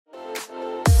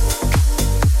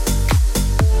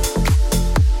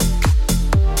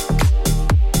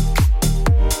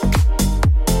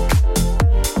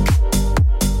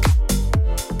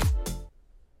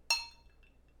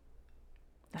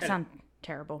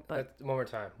terrible, but One more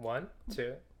time. 1,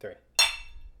 2, 3.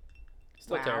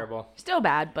 Still wow. terrible. Still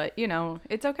bad, but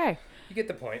it's okay. You get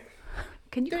the point.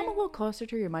 Can you come a little closer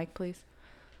to your mic, please?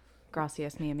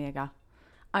 Gracias, mi amiga.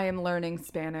 I am learning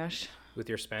Spanish. With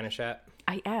your Spanish app?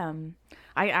 I am.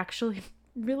 I actually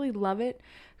really love it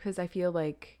because I feel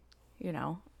like,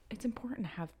 it's important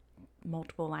to have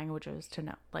multiple languages to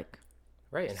know. Like,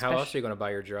 right. And how else are you going to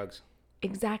buy your drugs?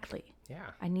 Exactly.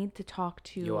 Yeah. I need to talk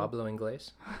to... Yo hablo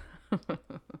inglés?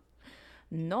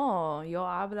 No, yo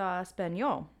hablo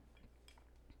español.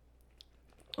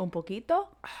 Un poquito?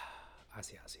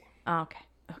 Así.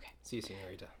 Okay. Sí,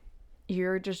 señorita.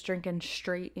 You're just drinking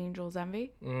straight Angel's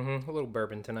Envy? Mm-hmm. A little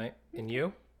bourbon tonight. And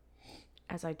you?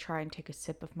 As I try and take a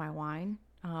sip of my wine.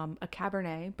 A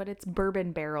Cabernet, but it's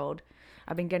bourbon barreled.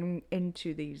 I've been getting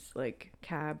into these,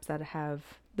 cabs that have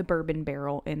the bourbon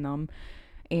barrel in them.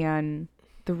 And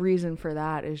the reason for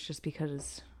that is just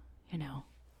because, I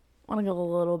want to go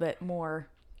a little bit more.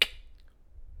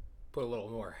 Put a little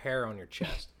more hair on your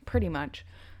chest. Pretty much.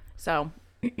 So.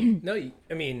 No,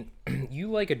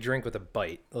 you like a drink with a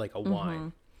bite, like a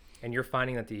wine. And you're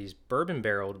finding that these bourbon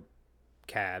barreled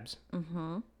cabs,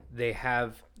 they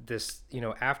have this,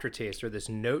 aftertaste or this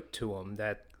note to them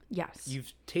that yes,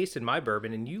 you've tasted my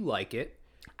bourbon and you like it.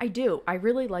 I do. I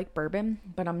really like bourbon,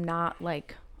 but I'm not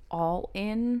all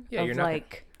in. Yeah, you're not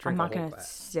I'm not going to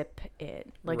sip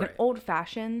it. Like an old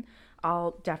fashioned,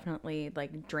 I'll definitely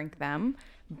drink them.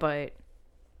 But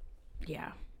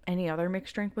yeah, any other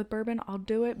mixed drink with bourbon, I'll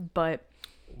do it. But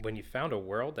when you found a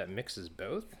world that mixes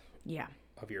both, yeah,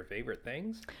 of your favorite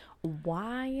things,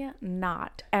 why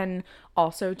not? And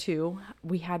also too,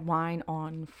 we had wine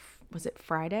on, was it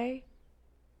Friday?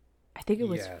 I think it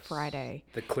was Friday.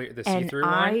 The see-through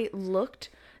wine. I looked.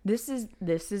 This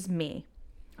is me.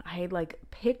 I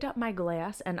picked up my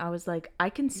glass and I was like,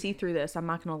 I can see through this. I'm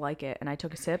not gonna like it. And I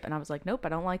took a sip and I was like, nope, I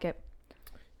don't like it.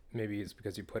 Maybe it's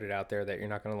because you put it out there that you're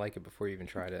not gonna like it before you even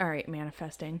tried it. All right,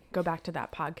 manifesting. Go back to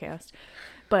that podcast.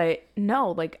 But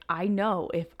no, I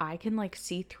know if I can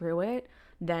see through it,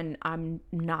 then I'm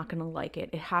not gonna like it.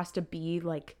 It has to be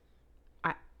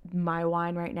my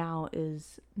wine right now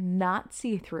is not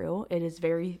see-through. It is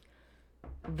very,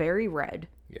 very red.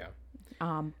 Yeah.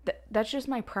 That's just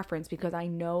my preference because I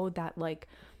know that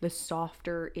the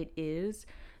softer it is,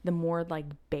 the more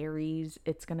berries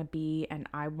it's gonna be, and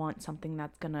I want something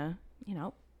that's gonna,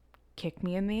 kick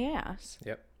me in the ass.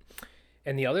 Yep.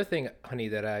 And the other thing, honey,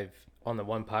 that on the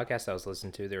one podcast I was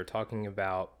listening to, they were talking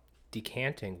about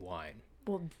decanting wine.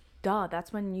 Well, duh,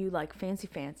 that's when you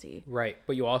fancy. Right,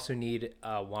 but you also need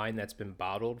a wine that's been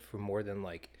bottled for more than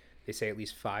they say at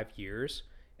least 5 years,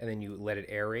 and then you let it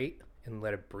aerate and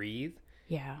let it breathe.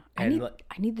 Yeah, I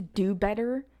need to do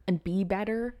better and be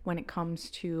better when it comes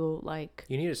to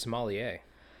You need a sommelier.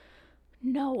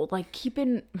 No,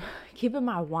 keeping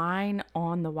my wine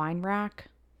on the wine rack,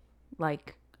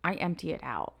 I empty it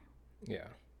out. Yeah.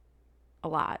 A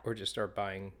lot. Or just start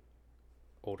buying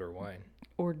older wine.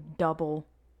 Or double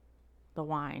the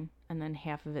wine, and then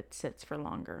half of it sits for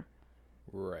longer.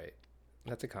 Right.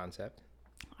 That's a concept.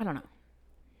 I don't know.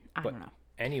 I don't know.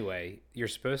 Anyway, you're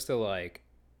supposed to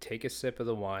take a sip of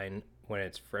the wine when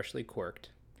it's freshly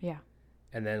corked. Yeah.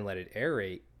 And then let it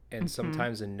aerate. And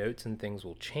sometimes the notes and things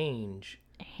will change.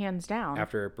 Hands down.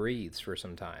 After it breathes for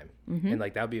some time. And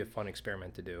that would be a fun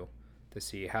experiment to do. To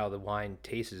see how the wine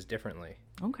tastes differently.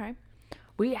 Okay.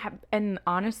 We have, and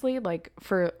honestly,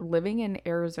 for living in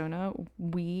Arizona,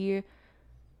 we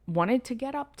wanted to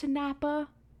get up to Napa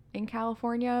in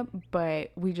California,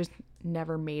 but we just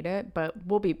never made it. But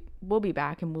we'll be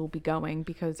back and we'll be going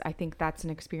because I think that's an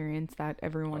experience that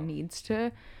everyone needs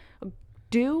to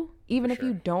do. Even if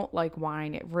you don't like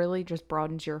wine, it really just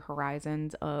broadens your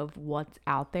horizons of what's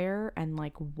out there and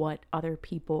what other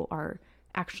people are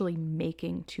actually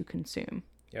making to consume.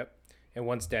 Yep. And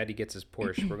once Daddy gets his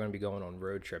Porsche, we're going to be going on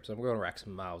road trips. I'm going to rack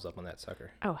some miles up on that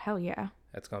sucker. Oh, hell yeah.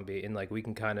 That's going to be, and we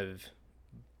can kind of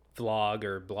vlog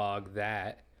or blog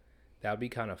that. That would be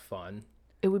kind of fun.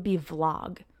 It would be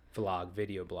vlog.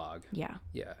 Video blog. Yeah.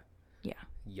 Yeah. Yeah.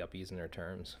 Yuppies in their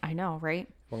terms. I know, right?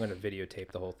 We're going to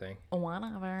videotape the whole thing.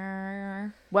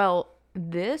 Whatever. Well,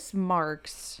 this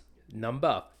marks...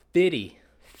 Number 50.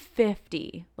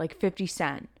 50. 50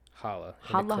 Cent. Holla.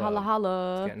 Holla, holla,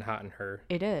 holla. It's getting hot in her.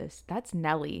 It is. That's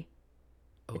Nelly.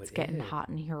 Oh, it's getting hot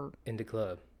in here. In the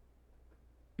club.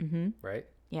 Mm-hmm. Right?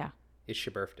 Yeah. It's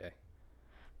your birthday.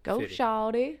 Go, 50.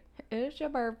 Shawty. It's your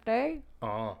birthday.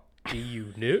 Oh, do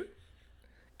you know?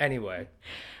 Anyway,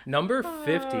 number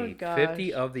 50.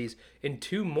 50 of these. In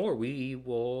 2 more, we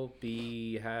will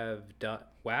have done.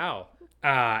 Wow.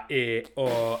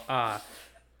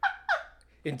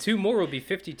 In 2 more will be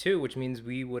 52, which means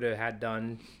we would have had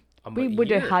done We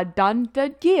would have had done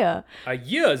the year. a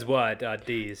year's worth of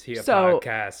these here So-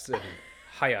 podcasts. And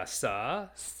hiya, sir.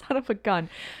 Son of a gun.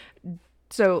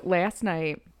 So last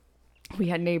night we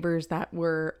had neighbors that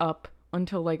were up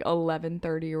until like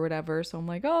 11:30 or whatever. So I'm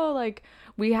like, oh, like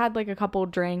we had like a couple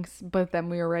drinks, but then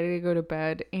we were ready to go to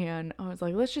bed. And I was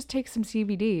like, let's just take some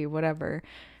CBD, whatever.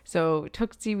 So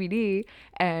took CBD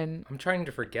and I'm trying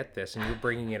to forget this, and you're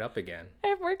bringing it up again.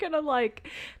 we're gonna like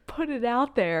put it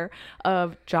out there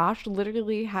of Josh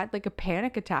literally had like a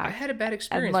panic I attack. had a bad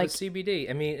experience like- with CBD.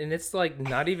 I mean, and it's like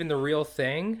not even the real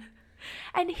thing.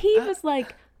 And he was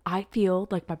like, I feel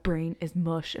like my brain is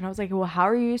mush. And I was like, well, how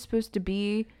are you supposed to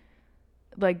be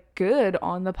like good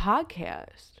on the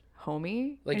podcast,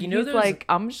 homie? Like, and you know he's those- like,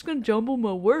 I'm just gonna jumble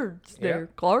my words there, Yeah.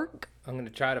 Clark. I'm going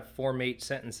to try to formate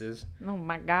sentences, Oh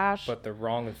my gosh. but the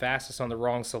wrong emphasis on the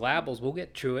wrong syllables. We'll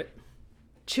get to it.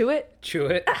 Chew it. Chew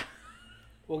it.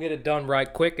 We'll get it done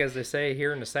right quick, as they say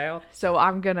here in the South. So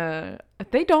I'm gonna,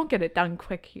 they don't get it done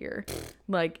quick here.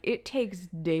 Like, it takes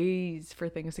days for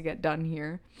things to get done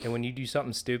here. And when you do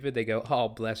something stupid, they go, oh,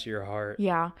 bless your heart.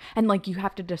 Yeah. And like, you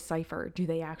have to decipher, do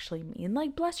they actually mean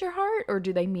like bless your heart, or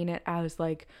do they mean it as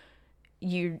like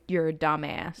you're a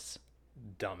dumbass?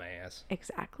 Dumbass.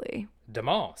 Exactly.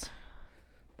 Demas.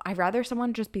 I'd rather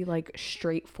someone just be like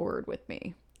straightforward with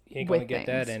me. You ain't going to with get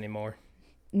that things. anymore.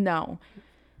 No.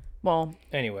 Well,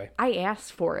 Anyway. I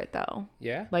asked for it though.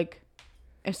 Yeah? Like,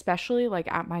 especially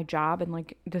like at my job, and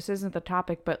like, this isn't the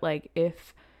topic, but like,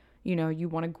 if you know, you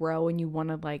want to grow and you want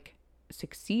to like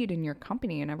succeed in your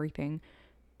company and everything,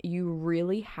 you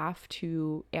really have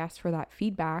to ask for that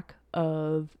feedback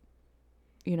of,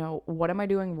 you know, what am I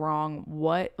doing wrong?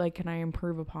 What like can I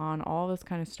improve upon? All this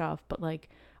kind of stuff. But like,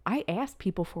 I ask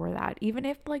people for that, even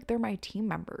if like they're my team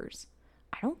members.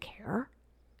 I don't care.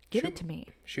 Give it to me.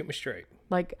 Shoot me straight.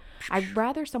 Like, I'd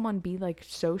rather someone be like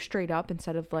so straight up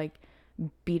instead of like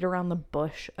beat around the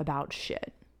bush about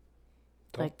shit.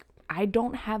 Don't- Like, I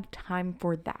don't have time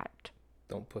for that.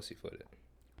 Don't pussyfoot it.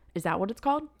 Is that what it's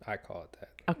called? I call it that.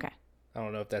 Okay. I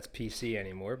don't know if that's PC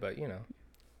anymore, but you know.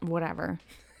 Whatever.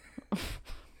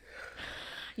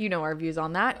 You know our views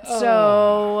on that.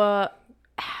 So,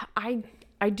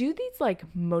 I do these like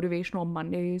motivational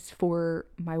Mondays for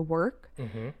my work,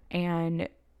 and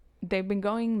they've been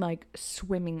going like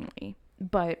swimmingly,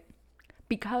 but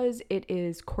because it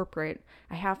is corporate,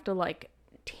 I have to like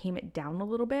tame it down a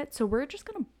little bit. So we're just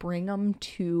gonna bring them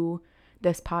to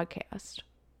this podcast.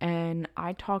 And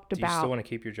I talked Do you still about want to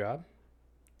keep your job?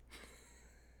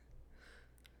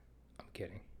 I'm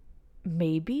kidding.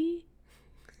 maybe.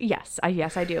 Yes, I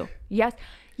do. Yes.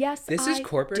 This is I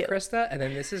corporate do. Krista, and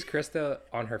then this is Krista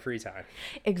on her free time.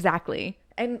 Exactly.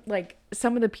 And like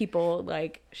some of the people,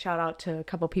 like shout out to a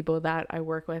couple people that I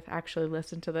work with actually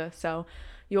listen to this. So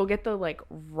you'll get the like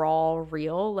raw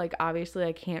real. Like obviously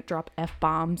I can't drop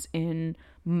F-bombs in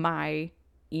my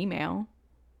email.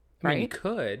 I mean, you Right?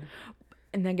 could.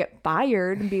 And then get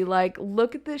fired and be like,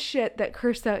 look at the shit that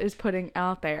Krista is putting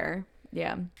out there.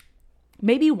 Yeah.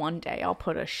 Maybe one day I'll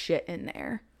put a shit in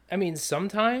there. I mean,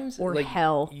 sometimes, Or like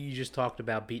hell. you just talked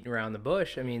about beating around the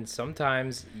bush. I mean,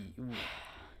 sometimes It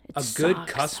a good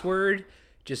sucks. cuss word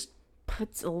just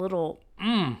Puts a little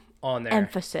on there.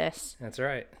 emphasis That's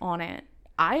right. on it.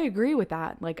 I agree with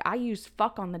that. Like I use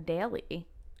fuck on the daily.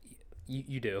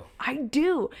 You do. I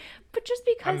do. But just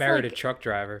because I'm married like, a truck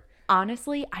driver.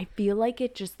 honestly, I feel like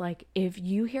it just like if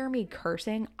you hear me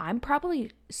cursing, I'm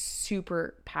probably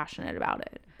super passionate about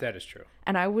it. That is true.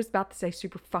 And I was about to say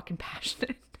super fucking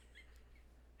passionate.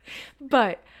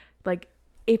 But like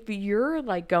if you're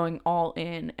like going all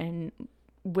in and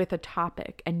with a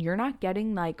topic and you're not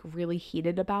getting like really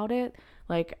heated about it,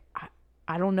 like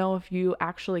I don't know if you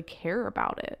actually care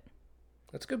about it.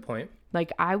 That's a good point.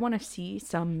 Like I want to see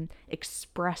some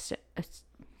expression.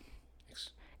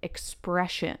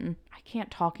 I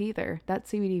can't talk either. That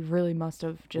CBD really must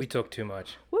have We just took too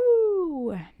much.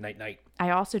 woo. Night, night. I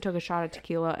also took a shot of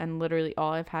tequila and literally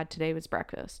all I've had today was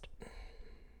breakfast.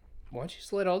 Why don't you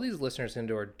just let all these listeners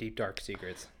into our deep, dark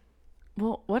secrets?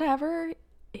 Well, whatever.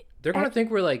 They're going to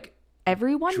think we're like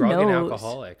Everyone drug and knows.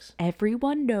 alcoholics.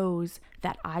 Everyone knows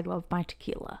that I love my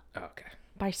tequila. Oh, okay.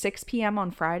 By 6 p.m.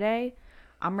 on Friday,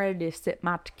 I'm ready to sip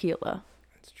my tequila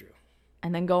That's true.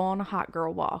 and then go on a hot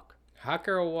girl walk. Hot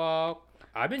girl walk.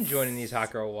 I've been joining these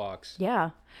hot girl walks.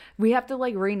 Yeah. We have to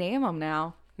like rename them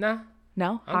now. Nah,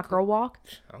 No? Hot girl walk?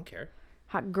 I don't care.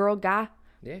 Hot girl guy?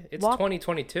 Yeah, it's Walk.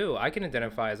 2022. I can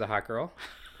identify as a hot girl.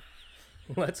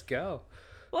 Let's go.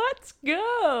 Let's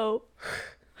go.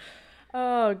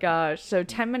 Oh gosh. So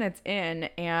 10 minutes in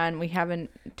and we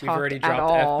haven't We've talked already at dropped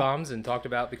all. F-bombs and talked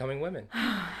about becoming women.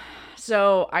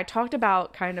 So I talked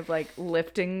about kind of like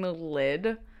lifting the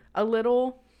lid a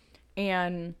little,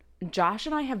 and Josh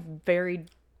and I have very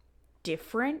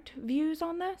different views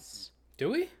on this.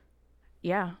 Do we?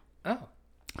 Yeah. Oh.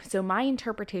 So my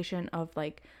interpretation of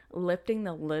like lifting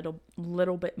the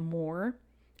little bit more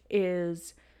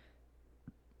is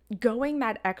going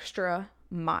that extra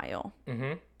mile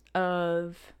Mm-hmm.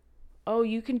 of, oh,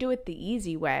 you can do it the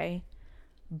easy way,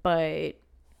 but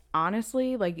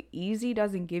honestly, like easy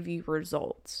doesn't give you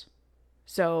results.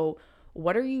 So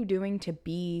what are you doing to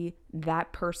be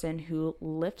that person who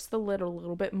lifts the lid a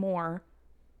little bit more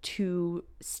to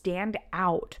stand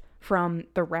out from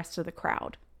the rest of the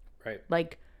crowd? Right.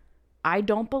 Like, I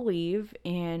don't believe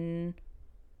in,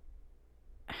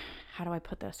 how do I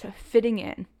put this? Fitting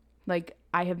in. Like,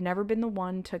 I have never been the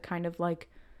one to kind of like,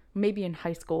 maybe in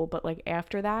high school, but like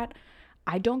after that,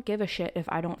 I don't give a shit if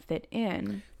I don't fit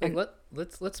in. Like,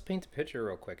 let's paint a picture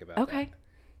real quick about Okay. that.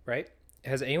 Right?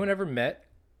 Has anyone ever met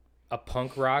a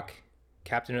punk rock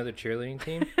captain of the cheerleading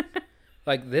team?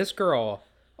 Like, this girl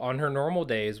on her normal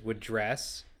days would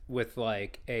dress with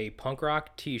like a punk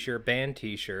rock t-shirt, band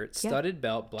t-shirt, studded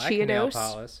belt, black nail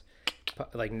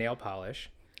Cheetos. polish,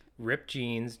 ripped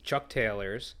jeans, Chuck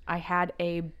Taylors. I had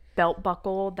a belt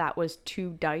buckle that was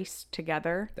 2 dice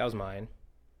together. That was mine.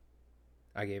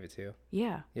 I gave it to you.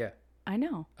 Yeah, Yeah. I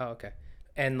know. Oh, okay.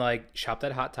 And like shopped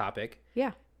at Hot Topic.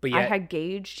 Yeah. But I yet, had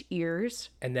gauged ears.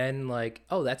 and then like,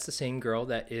 oh, that's the same girl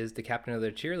that is the captain of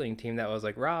the cheerleading team that was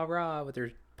like rah rah with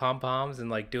her pom poms and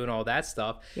like doing all that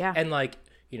stuff. Yeah. And like,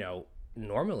 you know,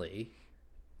 normally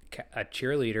a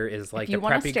cheerleader is like you the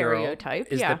want a preppy girl. stereotype,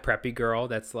 Is yeah. the preppy girl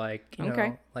that's like, you Okay.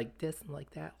 know, like this and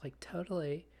like that, like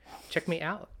totally. Check me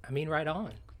out. I mean, right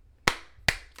on.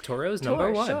 Toro's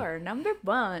number one. Sure, number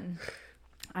 1.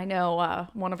 I know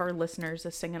one of our listeners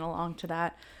is singing along to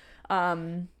that.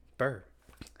 Burr.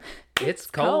 It's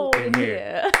cold in here.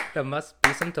 here. There must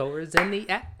be some Toros in the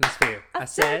atmosphere. I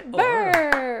said, oh.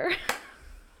 Burr.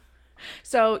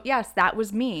 So yes, that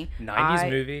was me. 90s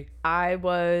movie. I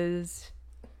was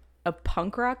a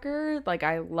punk rocker. Like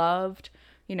I loved,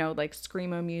 you know, like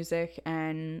screamo music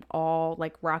and all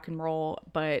like rock and roll,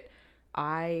 but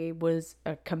I was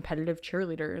a competitive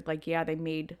cheerleader. Like, yeah, they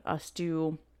made us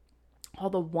do all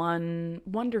the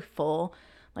wonderful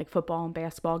like football and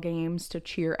basketball games to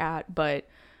cheer at, but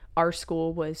our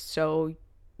school was so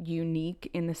unique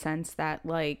in the sense that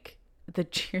like the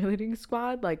cheerleading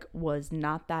squad like was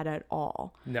not that at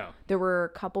all. No. There were a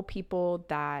couple people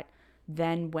that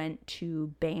then went to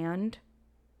band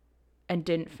and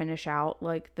didn't finish out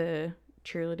like the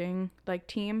cheerleading like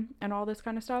team and all this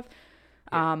kind of stuff.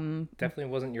 Yeah, definitely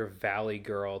wasn't your Valley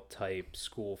Girl type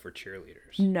school for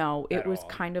cheerleaders. No, it was all.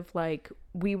 kind of like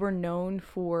we were known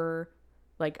for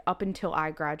like up until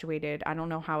I graduated. I don't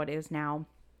know how it is now,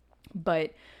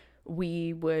 but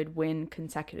we would win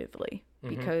consecutively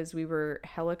because we were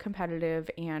hella competitive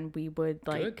and we would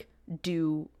like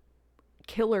do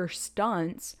killer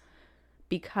stunts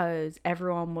because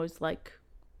everyone was like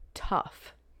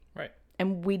tough. Right.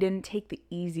 And we didn't take the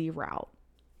easy route.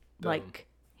 Like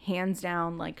hands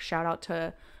down, like shout out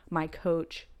to my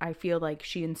coach. I feel like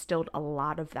she instilled a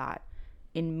lot of that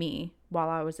in me while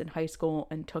I was in high school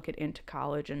and took it into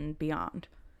college and beyond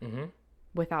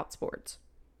without sports.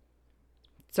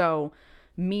 So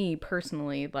me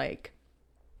personally, like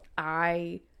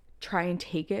I try and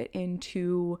take it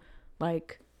into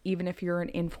like, even if you're an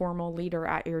informal leader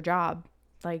at your job,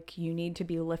 like you need to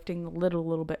be lifting the lid a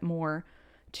little bit more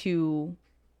to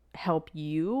help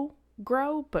you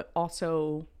grow, but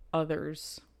also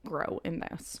others grow in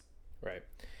this. Right.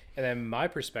 And then my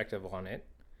perspective on it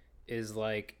is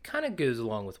like kind of goes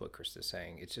along with what Krista's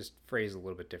saying. It's just phrased a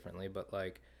little bit differently, but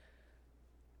like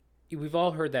we've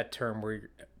all heard that term where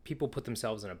people put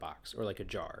themselves in a box or like a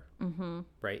jar,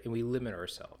 right? And we limit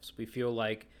ourselves. We feel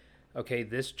like, okay,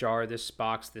 this jar, this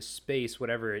box, this space,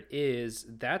 whatever it is,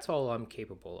 that's all I'm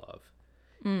capable of.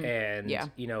 And,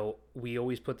 you know, we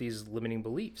always put these limiting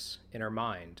beliefs in our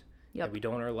mind. Yep. And we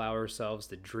don't allow ourselves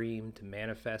to dream, to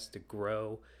manifest, to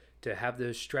grow, to have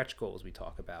those stretch goals we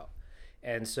talk about.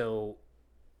 And so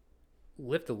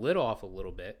lift the lid off a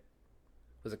little bit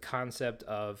was a concept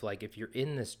of like, if you're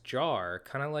in this jar,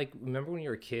 kind of like, remember when you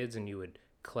were kids and you would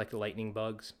collect lightning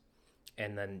bugs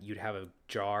and then you'd have a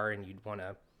jar and you'd want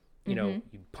to, you know,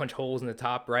 you'd punch holes in the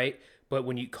top, right? But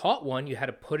when you caught one, you had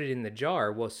to put it in the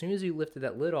jar. Well, as soon as you lifted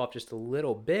that lid off just a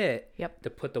little bit to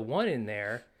put the one in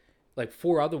there, like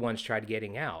 4 other ones tried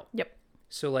getting out. Yep.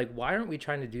 So like, why aren't we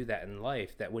trying to do that in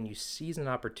life? That when you seize an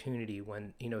opportunity,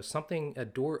 when, you know, something, a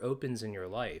door opens in your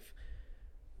life,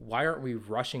 why aren't we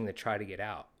rushing to try to get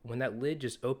out? When that lid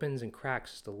just opens and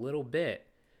cracks just a little bit,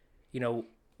 you know,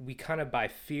 we kind of by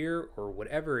fear or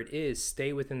whatever it is,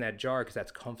 stay within that jar because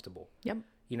that's comfortable. Yep.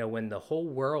 You know, when the whole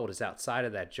world is outside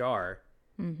of that jar,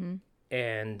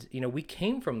 and, you know, we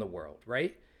came from the world,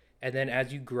 right? And then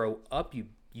as you grow up, you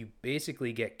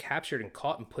basically get captured and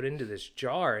caught and put into this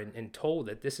jar and told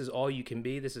that this is all you can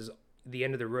be. This is the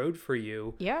end of the road for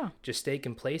you. Yeah. Just stay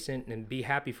complacent and be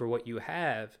happy for what you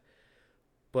have.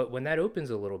 But when that opens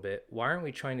a little bit, why aren't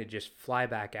we trying to just fly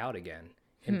back out again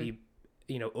and be,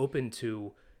 you know, open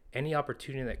to any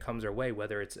opportunity that comes our way,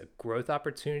 whether it's a growth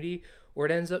opportunity or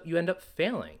you end up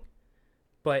failing.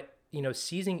 But, you know,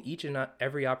 seizing each and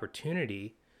every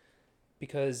opportunity,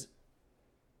 because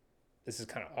this is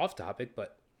kind of off topic,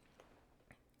 but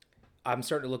I'm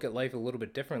starting to look at life a little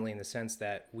bit differently in the sense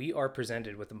that we are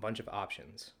presented with a bunch of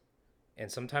options. And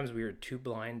sometimes we are too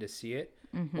blind to see it,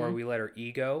 or we let our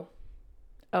ego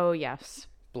Oh, yes.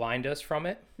 blind us from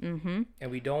it. And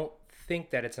we don't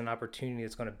think that it's an opportunity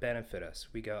that's going to benefit us.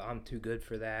 We go, I'm too good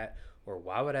for that. Or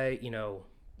why would I, you know,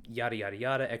 yada, yada,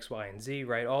 yada, X, Y, and Z,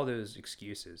 right? All those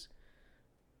excuses.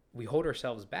 We hold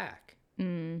ourselves back.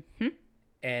 And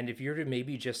if you're to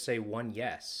maybe just say one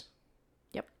yes.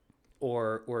 Yep.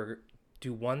 Or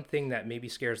do one thing that maybe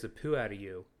scares the poo out of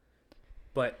you,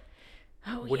 but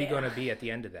what are you going to be at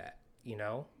the end of that, you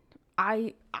know?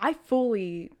 I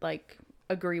fully, like,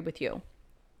 agree with you.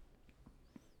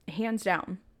 Hands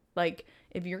down. Like,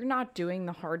 if you're not doing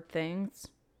the hard things,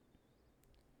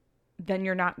 then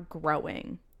you're not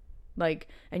growing. Like,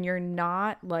 and you're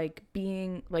not, like,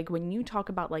 being, like, when you talk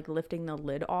about, like, lifting the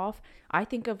lid off, I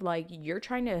think of, like, you're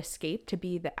trying to escape to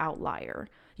be the outlier.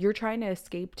 You're trying to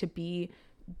escape to be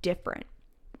different,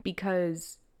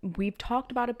 because we've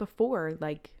talked about it before.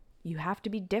 Like, you have to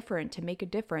be different to make a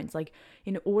difference. Like,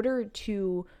 in order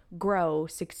to grow,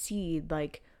 succeed,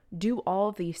 like, do all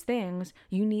of these things,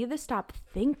 you need to stop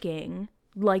thinking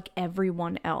like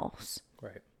everyone else.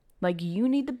 Right. Like, you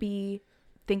need to be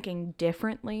thinking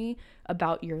differently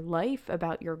about your life,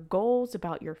 about your goals,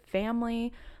 about your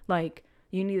family. Like,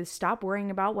 you need to stop worrying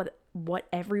about what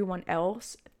everyone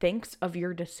else thinks of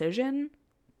your decision.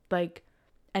 Like,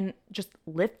 and just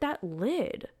lift that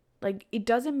lid. Like, it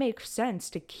doesn't make sense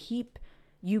to keep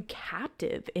you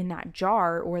captive in that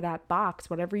jar or that box,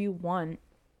 whatever you want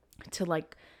to,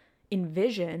 like,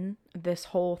 envision this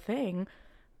whole thing,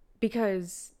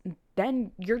 because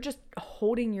then you're just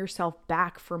holding yourself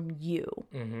back from you.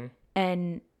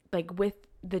 And, like, with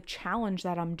the challenge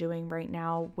that I'm doing right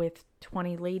now with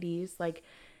 20 ladies, like,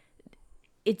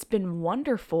 it's been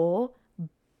wonderful.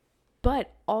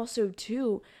 But also,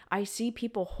 too, I see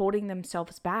people holding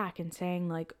themselves back and saying,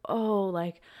 like, oh,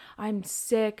 like, I'm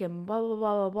sick and blah, blah,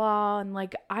 blah, blah, blah. And,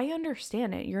 like, I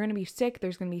understand it. You're going to be sick.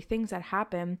 There's going to be things that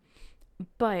happen.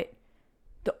 But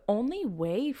the only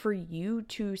way for you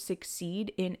to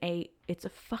succeed it's a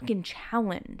fucking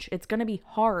challenge. It's going to be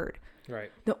hard.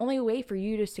 Right. The only way for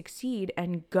you to succeed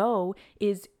and go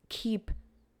is keep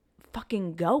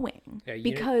fucking going. Yeah,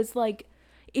 because, like,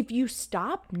 if you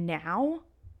stop now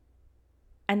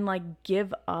and, like,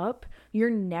 give up, you're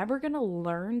never going to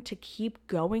learn to keep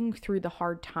going through the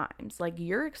hard times. Like,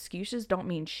 your excuses don't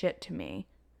mean shit to me.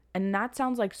 And that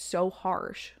sounds, like, so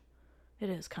harsh. It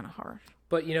is kind of harsh.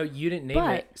 But, you know, you didn't name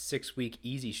it 6 Week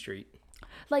Easy Street.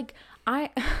 Like, my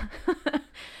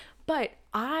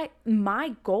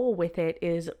goal with it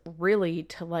is really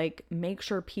to, like, make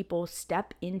sure people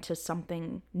step into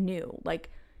something new. Like,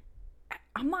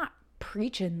 I'm not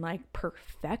preaching, like,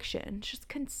 perfection. It's just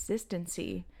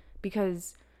consistency,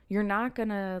 because you're not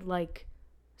gonna, like,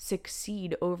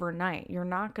 succeed overnight. You're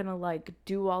not gonna, like,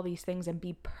 do all these things and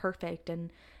be perfect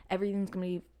and everything's gonna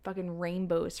be fucking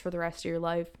rainbows for the rest of your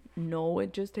life. No,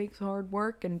 it just takes hard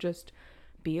work and just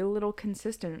be a little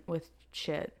consistent with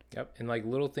shit. Yep. And, like,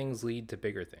 little things lead to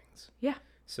bigger things. Yeah.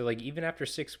 So, like, even after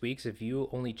 6 weeks, if you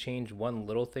only change one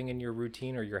little thing in your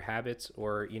routine or your habits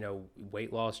or, you know,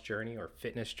 weight loss journey or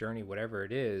fitness journey, whatever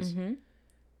it is,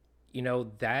 you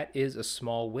know, that is a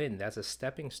small win. That's a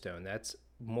stepping stone. That's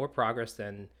more progress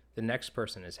than the next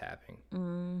person is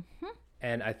having.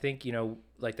 And I think, you know,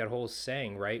 like that whole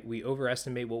saying, right? We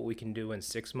overestimate what we can do in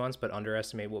 6 months, but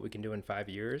underestimate what we can do in 5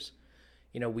 years.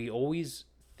 You know, we always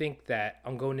think that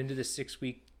I'm going into this 6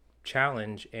 week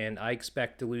challenge and I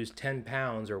expect to lose 10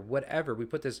 pounds or whatever. We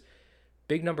put this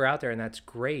big number out there, and that's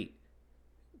great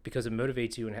because it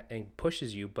motivates you and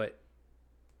pushes you. But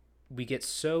we get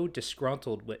so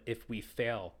disgruntled if we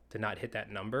fail to not hit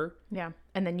that number. Yeah.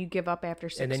 And then you give up after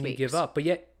 6 weeks. And then you give up. But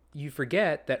yet you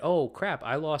forget that, oh crap,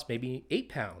 I lost maybe 8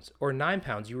 pounds or 9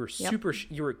 pounds. You were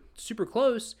super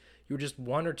close. You were just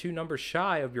 1 or 2 numbers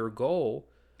shy of your goal.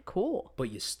 Cool. but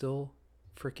you still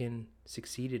freaking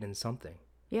succeeded in something,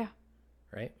 Yeah.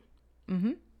 right?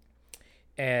 Mm-hmm.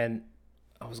 And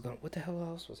I was going, what the hell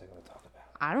else was I going to talk about?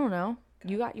 I don't know.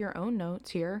 You got your own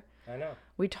notes here. I know.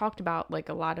 We talked about like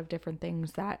a lot of different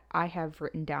things that I have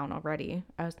written down already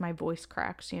as my voice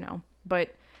cracks,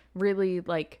 But really,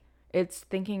 like, it's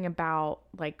thinking about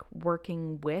like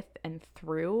working with and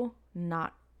through,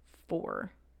 not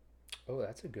for. Oh,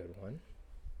 that's a good one.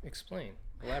 Explain.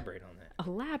 Elaborate on that.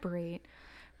 Elaborate.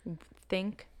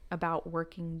 Think about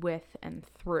working with and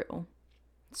through.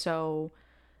 So,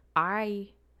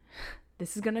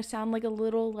 this is going to sound like a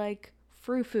little like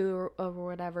frou-frou or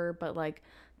whatever, but like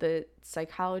the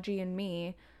psychology in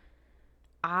me,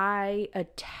 I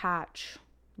attach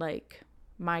like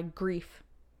my grief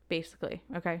basically.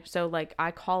 Okay. So like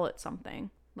I call it something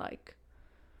like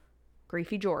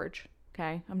Griefy George.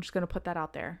 Okay. I'm just going to put that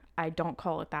out there. I don't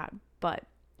call it that, but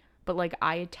like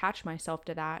I attach myself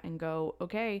to that and go,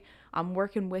 okay, I'm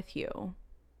working with you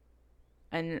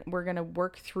and we're going to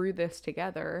work through this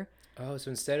together. Oh,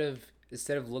 so instead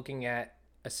of looking at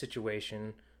a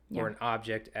situation or an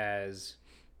object as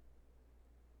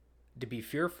to be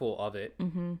fearful of it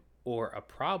or a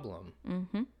problem,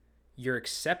 you're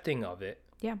accepting of it.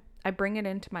 Yeah. I bring it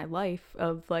into my life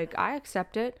of like, I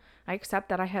accept it. I accept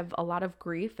that I have a lot of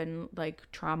grief and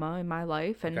like trauma in my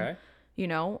life. And,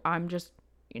 I'm just,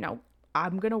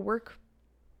 I'm going to work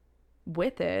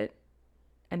with it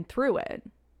and through it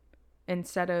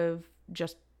instead of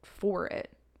just for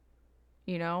it,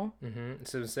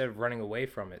 So instead of running away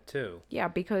from it too. Yeah,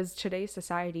 because today's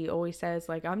society always says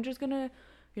like, I'm just going to,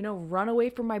 run away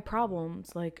from my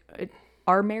problems. Like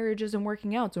our marriage isn't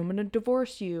working out, so I'm going to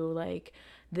divorce you. Like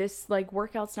this, like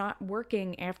workout's not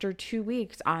working after 2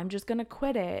 weeks. I'm just going to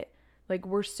quit it. Like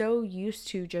we're so used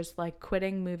to just like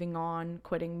quitting, moving on,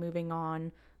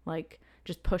 like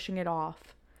just pushing it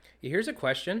off. Here's a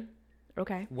question.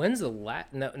 Okay. When's the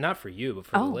last, no, not for you, but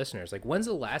for the listeners, like when's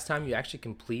the last time you actually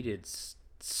completed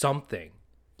something?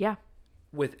 Yeah.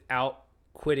 Without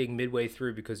quitting midway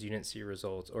through because you didn't see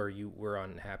results or you were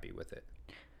unhappy with it.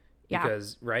 Yeah.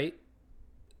 Because, right?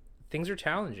 Things are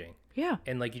challenging. Yeah.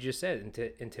 And like you just said,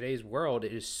 in today's world,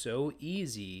 it is so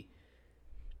easy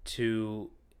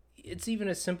to, it's even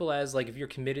as simple as like if you're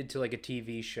committed to like a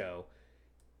TV show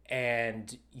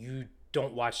and you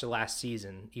don't watch the last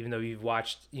season, even though you've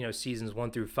watched, seasons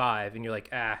 1 through 5 and you're like,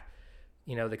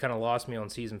 they kind of lost me on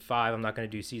season 5. I'm not going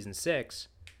to do season 6.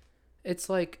 It's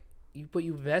like, but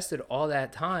you invested all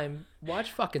that time.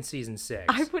 Watch fucking season 6.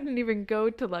 I wouldn't even go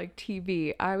to like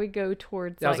TV. I would go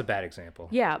towards that was a bad example.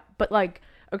 Yeah, but like,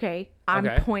 okay, I'm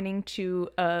pointing to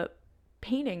a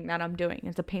painting that I'm doing.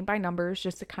 It's a paint by numbers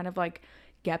just to kind of like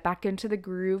get back into the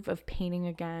groove of painting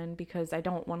again because I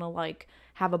don't want to like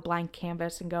have a blank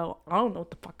canvas and go, I don't know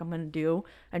what the fuck I'm going to do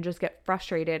and just get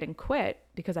frustrated and quit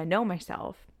because I know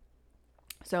myself.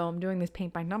 So I'm doing this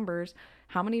paint by numbers.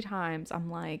 How many times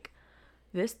I'm like,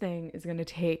 this thing is going to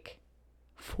take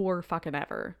for fucking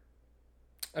ever.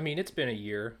 I mean, it's been a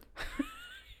year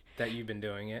that you've been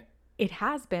doing it. It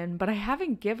has been, but I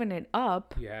haven't given it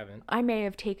up. You haven't. I may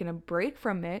have taken a break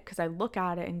from it because I look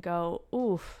at it and go,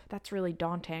 oof, that's really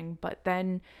daunting. But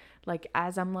then, like,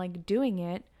 as I'm, like, doing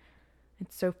it,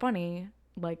 it's so funny.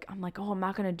 Like, I'm like, oh, I'm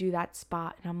not going to do that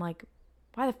spot. And I'm like,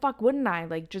 why the fuck wouldn't I?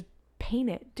 Like, just paint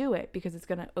it, do it, because it's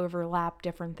going to overlap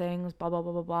different things, blah, blah,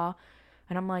 blah, blah, blah.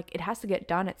 And I'm like, it has to get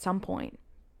done at some point.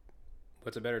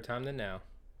 What's a better time than now?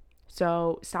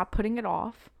 So stop putting it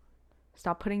off.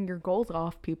 Stop putting your goals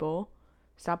off, people.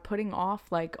 Stop putting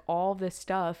off like all this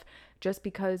stuff just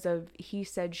because of he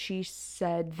said, she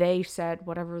said, they said,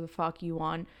 whatever the fuck you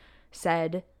want,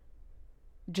 said.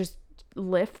 Just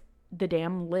lift the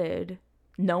damn lid.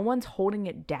 No one's holding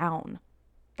it down.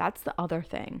 That's the other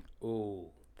thing. Ooh,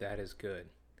 that is good.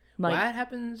 Like, what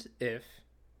happens if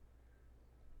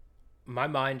my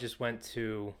mind just went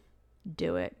to...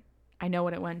 Do it. I know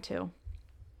what it went to.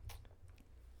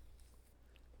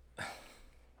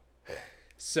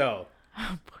 So...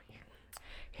 Oh boy.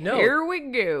 No, here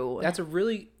we go. That's a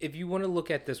really... If you want to look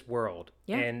at this world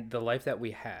and the life that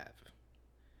we have,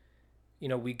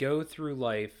 we go through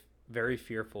life very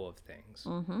fearful of things.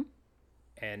 Mm-hmm.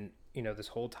 And, this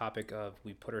whole topic of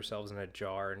we put ourselves in a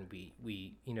jar and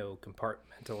we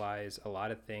compartmentalize a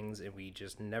lot of things and we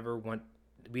just never want...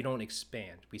 We don't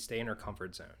expand. We stay in our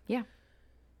comfort zone. Yeah.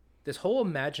 This whole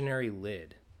imaginary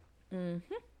lid,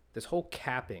 mm-hmm. this whole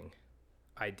capping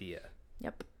idea.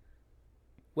 Yep.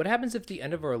 What happens if the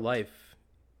end of our life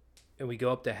and we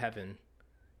go up to heaven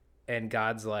and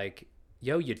God's like,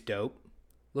 yo, you dope.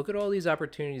 Look at all these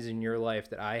opportunities in your life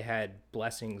that I had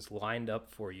blessings lined up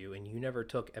for you and you never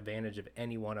took advantage of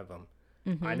any one of them.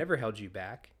 I never held you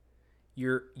back.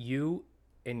 You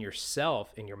and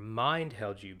yourself and your mind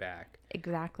held you back.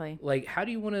 Exactly. Like, how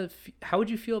do you want to, how would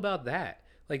you feel about that?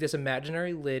 Like this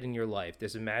imaginary lid in your life,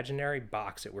 this imaginary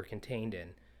box that we're contained in.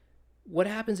 What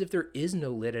happens if there is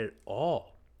no lid at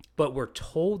all, but we're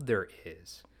told there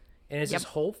is? And it's this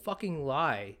whole fucking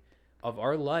lie of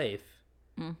our life.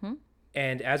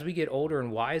 And as we get older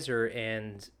and wiser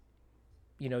and,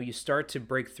 you know, you start to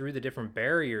break through the different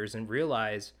barriers and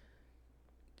realize,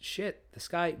 shit, the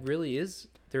sky really is,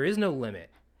 there is no limit.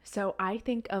 So I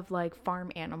think of like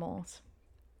farm animals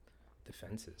The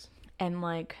fences. and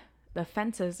like the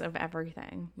fences of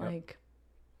everything. Like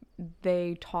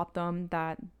they taught them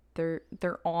that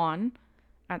they're on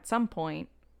at some point,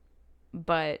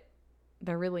 but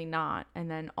they're really not. And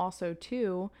then also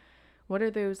too, what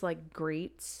are those like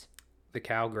grates? The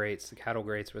cow grates, the cattle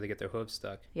grates where they get their hooves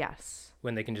stuck Yes,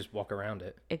 when they can just walk around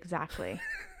it. exactly.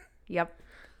 Yep.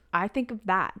 I think of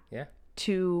that Yeah.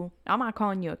 to, I'm not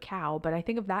calling you a cow, but I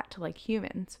think of that to like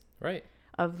humans, Right.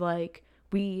 of like,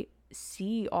 we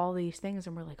see all these things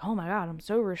and we're like, oh my God, I'm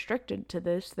so restricted to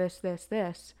this.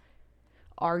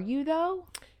 Are you though?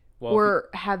 Well, Or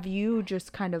have you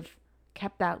just kind of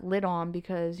kept that lid on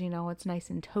because, you know, it's nice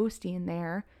and toasty in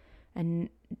there and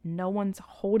no one's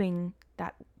holding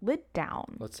that lid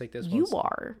down? let's take this You one,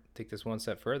 are. take this one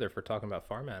step further. If we're talking about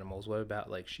farm animals, what about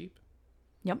like sheep?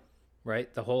 Yep.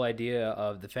 Right? The whole idea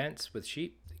of the fence with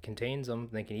sheep contains them.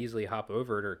 They can easily hop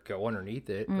over it or go underneath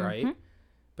it, right?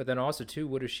 But then also, too,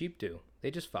 what do sheep do?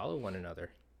 They just follow one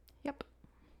another, Yep.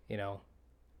 you know?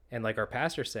 And like our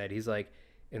pastor said, he's like,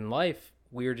 in life,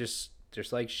 we're just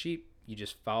like sheep. You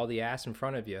just follow the ass in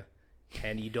front of you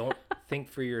and you don't think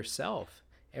for yourself.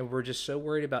 And we're just so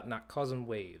worried about not causing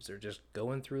waves or just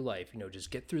going through life, you know,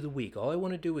 just get through the week. All I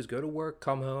want to do is go to work,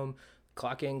 come home,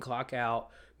 clock in, clock out,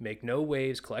 make no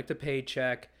waves, collect a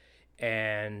paycheck.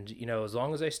 And, you know, as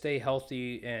long as I stay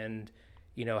healthy and,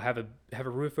 you know, have a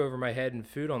roof over my head and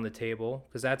food on the table,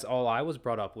 because that's all I was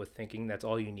brought up with, thinking that's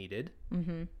all you needed.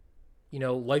 You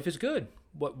know, life is good.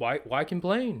 Why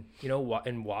complain? You know,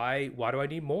 why do I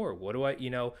need more? What do I, you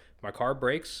know, my car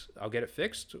breaks, I'll get it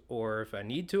fixed, or if I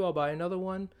need to, I'll buy another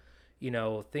one. You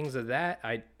know, things of that.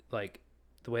 I like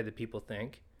the way that people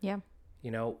think. Yeah. You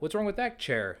know, what's wrong with that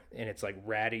chair? And it's like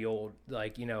ratty old,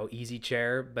 like, you know, easy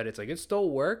chair, but it's like it still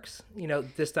works. You know,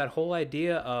 just that whole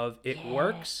idea of it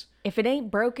works. If it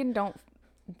ain't broken, don't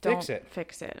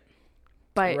fix it.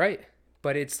 But Right.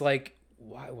 But it's like,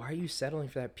 why are you settling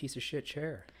for that piece of shit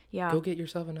chair? yeah, Go get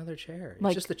yourself another chair. It's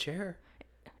Like- just a chair.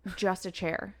 just a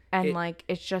chair. And It- like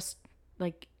it's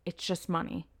just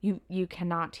money. You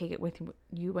cannot take it with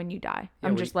you when you die.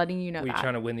 I'm were just you- letting you know Were you that.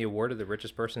 trying to win the award of the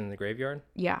richest person in the graveyard?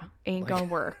 Yeah, ain't gonna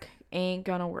work. Ain't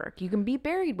gonna work. You can be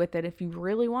buried with it if you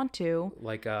really want to.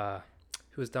 Like, who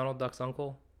was Donald Duck's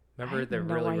uncle? Remember I have the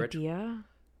no really rich? idea.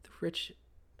 The rich,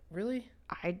 really?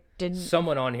 I didn't.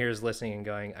 Someone on here is listening and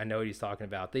going, I know what he's talking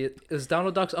about. It was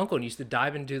Donald Duck's uncle, and he used to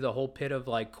dive into the whole pit of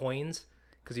like coins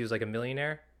because he was like a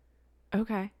millionaire.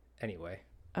 Okay. Anyway,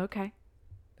 Okay.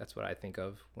 that's what I think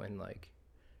of when like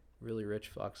really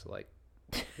rich fucks like,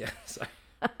 yeah. So,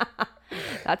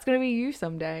 That's gonna be you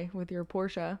someday with your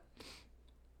Porsche.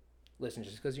 listen,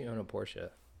 just because you own a Porsche,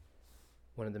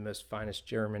 one of the most finest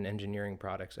German engineering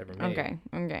products ever made,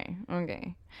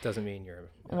 Okay. doesn't mean you're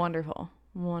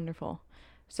Wonderful.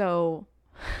 So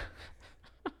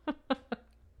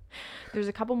there's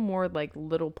a couple more like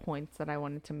little points that I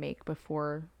wanted to make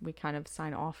before we kind of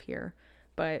sign off here.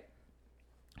 But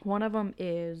one of them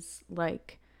is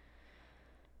like,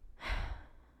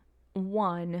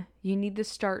 one, you need to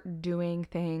start doing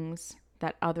things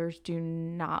that others do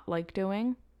not like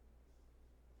doing.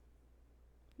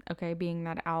 Okay, being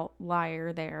that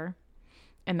outlier there.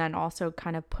 And then also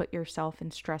kind of put yourself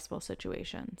in stressful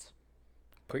situations.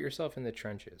 Put yourself in the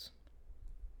trenches.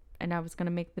 And I was going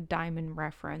to make the diamond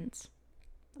reference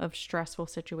of stressful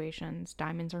situations.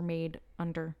 Diamonds are made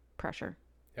under pressure.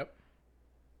 Yep.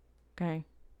 Okay.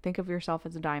 Think of yourself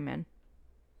as a diamond.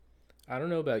 I don't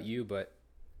know about you, but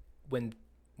when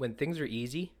things are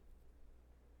easy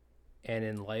and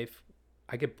in life,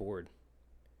 I get bored.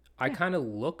 I kind of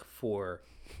look for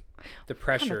the Kind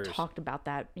pressures. of talked about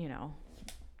that,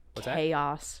 What's that?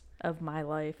 chaos of my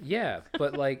life. Yeah,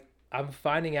 but like I'm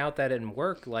finding out that in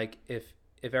work, like if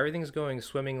everything's going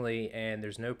swimmingly and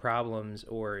there's no problems,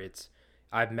 or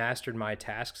I've mastered my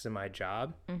tasks in my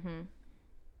job,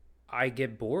 I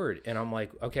get bored and I'm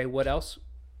like, okay, what else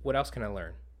can I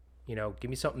learn? You know, give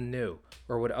me something new,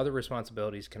 or what other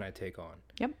responsibilities can I take on?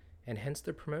 Yep. And hence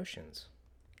the promotions.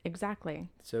 Exactly.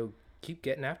 So keep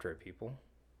getting after it, people.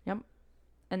 Yep.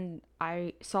 And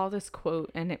I saw this quote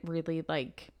and it really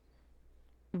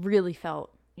really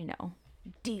felt,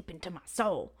 deep into my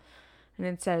soul. And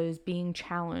it says, being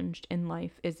challenged in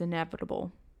life is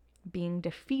inevitable. Being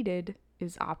defeated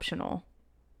is optional.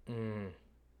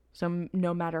 So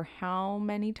no matter how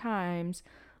many times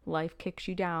life kicks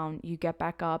you down, you get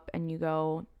back up and you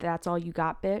go, that's all you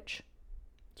got, bitch.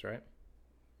 That's right.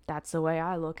 That's the way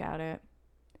I look at it.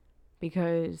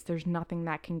 Because there's nothing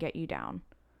that can get you down.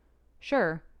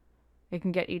 Sure, it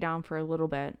can get you down for a little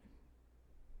bit.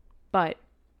 But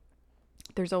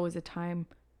there's always a time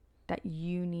that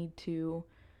you need to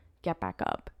get back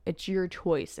up. It's your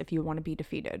choice if you want to be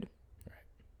defeated. Right.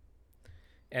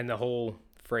 And the whole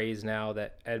phrase now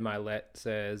that Ed Milet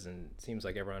says, and it seems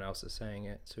like everyone else is saying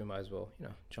it, so we might as well,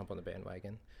 jump on the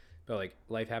bandwagon. But like,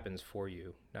 life happens for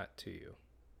you, not to you.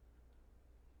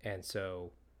 And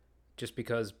so just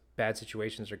because bad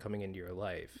situations are coming into your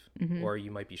life, or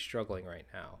you might be struggling right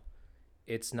now,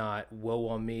 it's not, woe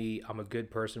on me, I'm a good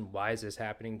person, why is this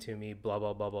happening to me, blah,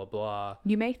 blah, blah, blah, blah.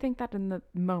 You may think that in the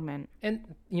moment.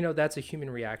 And, that's a human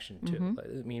reaction too.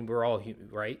 I mean, we're all human,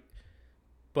 right?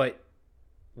 But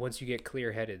once you get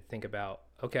clear-headed, think about,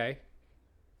 okay,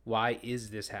 why is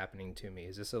this happening to me?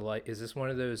 Is this one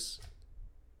of those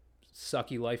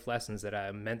sucky life lessons that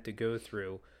I'm meant to go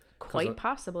through? Quite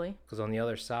possibly. Because on the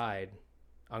other side,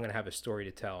 I'm going to have a story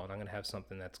to tell, and I'm going to have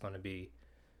something that's going to be,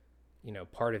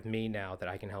 part of me now that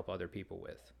I can help other people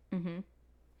with.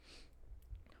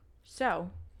 So,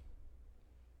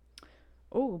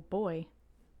 oh boy,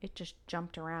 it just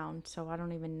jumped around, so I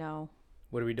don't even know.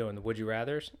 What are we doing? The Would You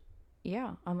Rathers?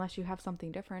 Yeah, unless you have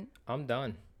something different. I'm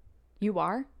done. You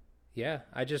are? Yeah,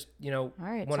 I just, all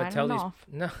right, want to tell these. Off.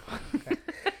 No.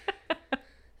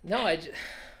 No,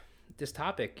 this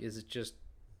topic is just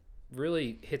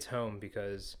really hits home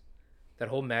because that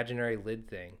whole imaginary lid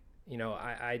thing,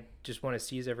 I just want to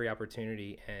seize every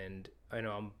opportunity, and I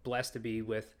know I'm blessed to be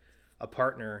with a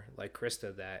partner like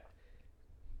Krista that,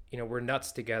 we're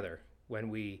nuts together when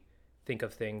we think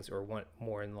of things or want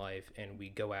more in life, and we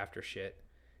go after shit,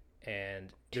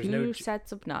 and there's two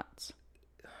sets of nuts.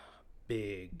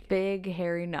 Big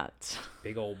hairy nuts.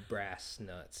 Big old brass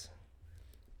nuts.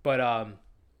 But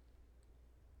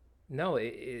no,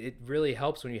 it really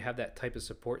helps when you have that type of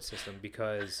support system,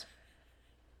 because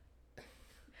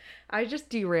I just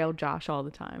derail Josh all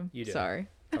the time. You do. Sorry.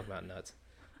 Talk about nuts.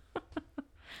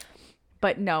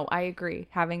 But no, I agree.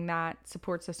 Having that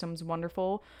support system is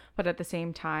wonderful. But at the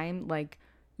same time, like,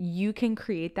 you can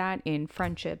create that in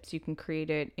friendships. You can create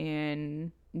it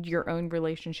in your own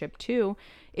relationship too.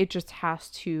 It just has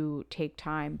to take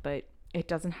time, but it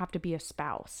doesn't have to be a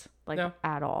spouse,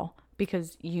 at all.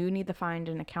 Because you need to find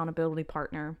an accountability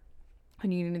partner,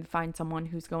 and you need to find someone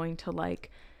who's going to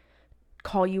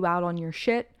call you out on your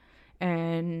shit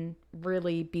and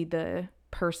really be the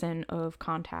person of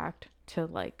contact to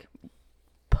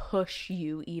push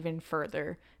you even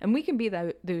further. And we can be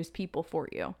those people for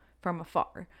you from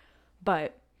afar,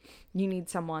 but you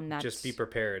need someone that's... Just be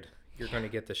prepared. You're going to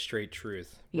get the straight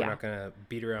truth. We're not going to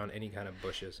beat around any kind of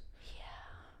bushes.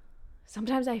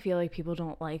 Sometimes I feel like people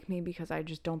don't like me because I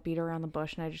just don't beat around the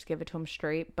bush and I just give it to them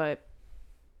straight. But,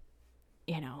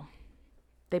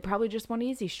 they probably just want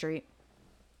Easy Street.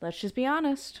 Let's just be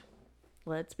honest.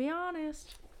 Let's be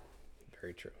honest.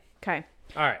 Very true. Okay.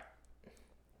 All right.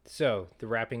 So, the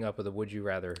wrapping up of the Would You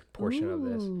Rather portion of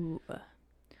this.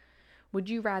 Would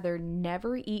you rather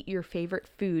never eat your favorite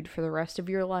food for the rest of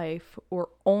your life, or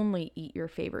only eat your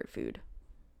favorite food?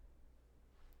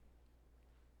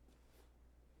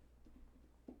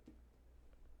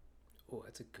 Oh,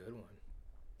 that's a good one.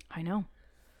 I know.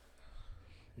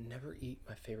 Never eat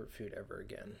my favorite food ever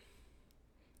again.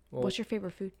 Well, what's your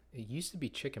favorite food? It used to be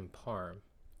chicken parm.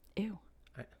 Ew.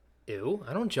 Ew?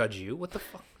 I don't judge you. What the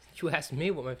fuck? You asked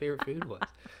me what my favorite food was.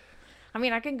 I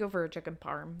mean, I can go for a chicken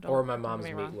parm. Or my mom's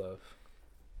meatloaf.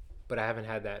 But I haven't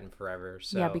had that in forever.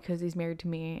 So yeah, because he's married to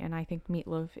me, and I think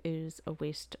meatloaf is a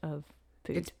waste of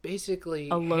food. It's basically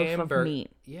a loaf of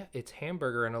meat. Yeah, it's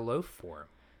hamburger in a loaf form.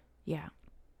 Yeah.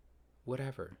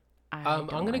 Whatever. I'm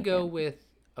gonna go with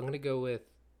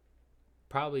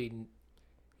probably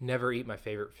never eat my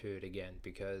favorite food again,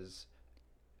 because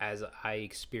as I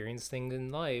experience things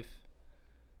in life,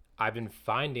 I've been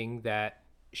finding that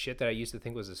shit that I used to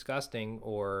think was disgusting,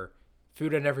 or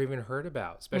food I never even heard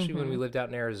about, especially when we lived out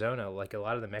in Arizona, like a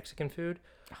lot of the Mexican food.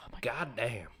 Oh my God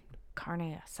damn.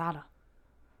 Carne asada.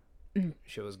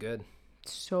 Shit was good.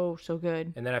 So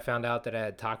good. And then I found out that I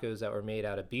had tacos that were made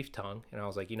out of beef tongue, and I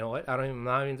was like, you know what? I'm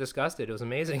not even disgusted. It was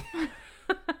amazing.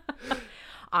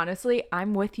 Honestly,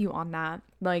 I'm with you on that.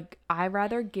 I'd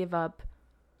rather give up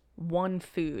one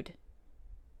food,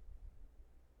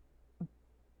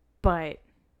 but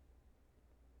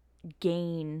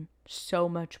gain so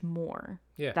much more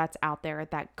that's out there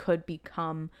that could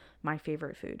become my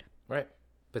favorite food. Right.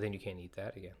 But then you can't eat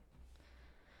that again.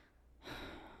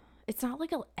 It's not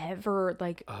like I'll ever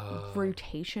like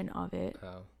rotation of it. Oh.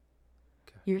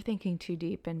 Okay. You're thinking too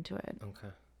deep into it. Okay.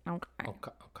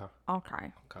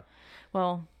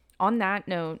 Well, on that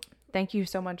note, thank you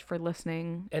so much for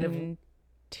listening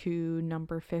to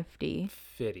number 50.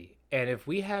 And if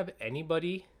we have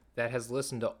anybody that has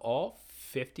listened to all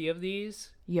 50 of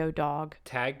these, yo dog,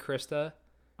 tag Krista.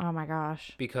 Oh my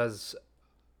gosh. Because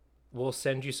we'll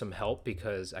send you some help,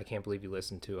 because I can't believe you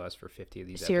listened to us for 50 of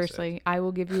these Seriously, episodes. I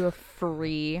will give you a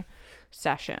free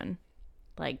session,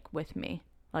 like, with me.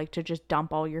 Like, to just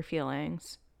dump all your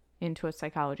feelings into a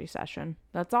psychology session.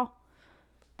 That's all.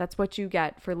 That's what you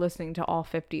get for listening to all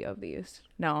 50 of these.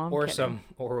 No, I'm kidding.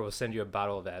 Or we'll send you a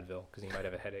bottle of Advil, because you might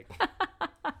have a headache.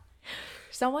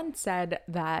 Someone said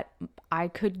that I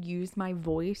could use my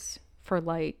voice for,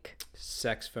 like...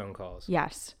 sex phone calls.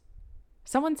 Yes.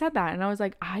 Someone said that, and I was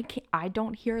like, I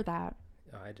don't hear that.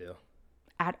 Oh, I do.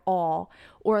 At all.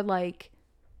 Or, like,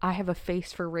 I have a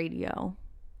face for radio.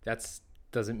 That's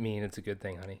doesn't mean it's a good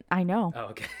thing, honey. I know. Oh,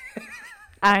 okay.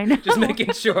 I know. Just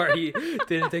making sure you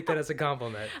didn't take that as a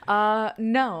compliment.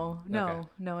 No, Okay.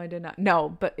 No, I did not. No,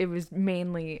 but it was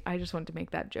mainly, I just wanted to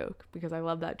make that joke because I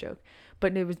love that joke.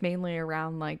 But it was mainly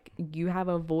around, like, you have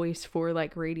a voice for,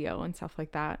 like, radio and stuff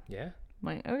like that. Yeah.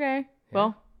 I'm like, okay,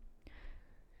 well,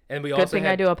 and we good also thing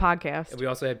I do a podcast. We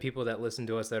also had people that listen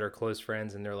to us that are close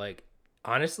friends, and they're like,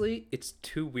 honestly, it's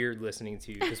too weird listening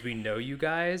to you because we know you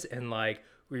guys, and like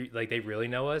they really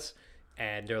know us,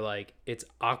 and they're like, it's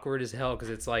awkward as hell because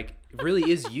it's like it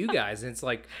really is you guys, and it's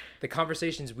like the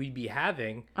conversations we'd be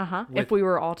having if we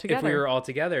were all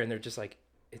together. And they're just like,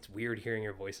 it's weird hearing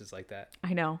your voices like that.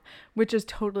 I know, which is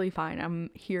totally fine. I'm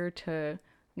here to,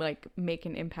 like, make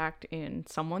an impact in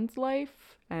someone's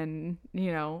life, and,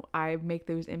 you know, I make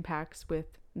those impacts with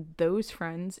those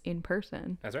friends in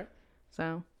person. That's right.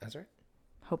 So that's right.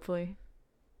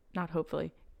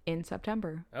 In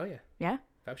September. Oh yeah. Yeah.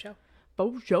 Fab show.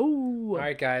 All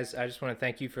right, guys, I just want to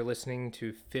thank you for listening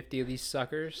to 50 of these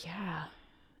suckers. Yeah.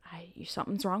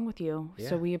 Something's wrong with you. Yeah.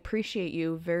 So we appreciate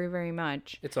you very, very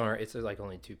much. It's like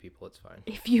only 2 people. It's fine.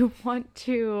 If you want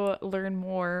to learn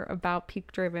more about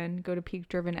Peak Driven, go to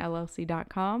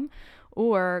peakdrivenllc.com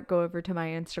or go over to my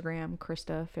Instagram,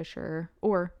 Krista Fisher,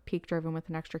 or Peak Driven with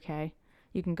an extra K.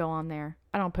 You can go on there.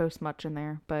 I don't post much in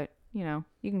there, but, you know,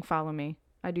 you can follow me.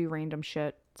 I do random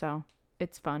shit, so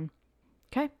it's fun.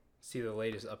 Okay? See the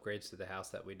latest upgrades to the house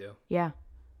that we do. Yeah.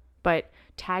 But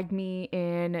tag me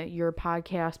in your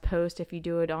podcast post if you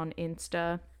do it on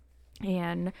Insta.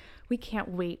 And we can't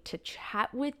wait to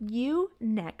chat with you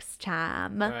next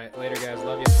time. All right. Later, guys.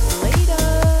 Love you. Later.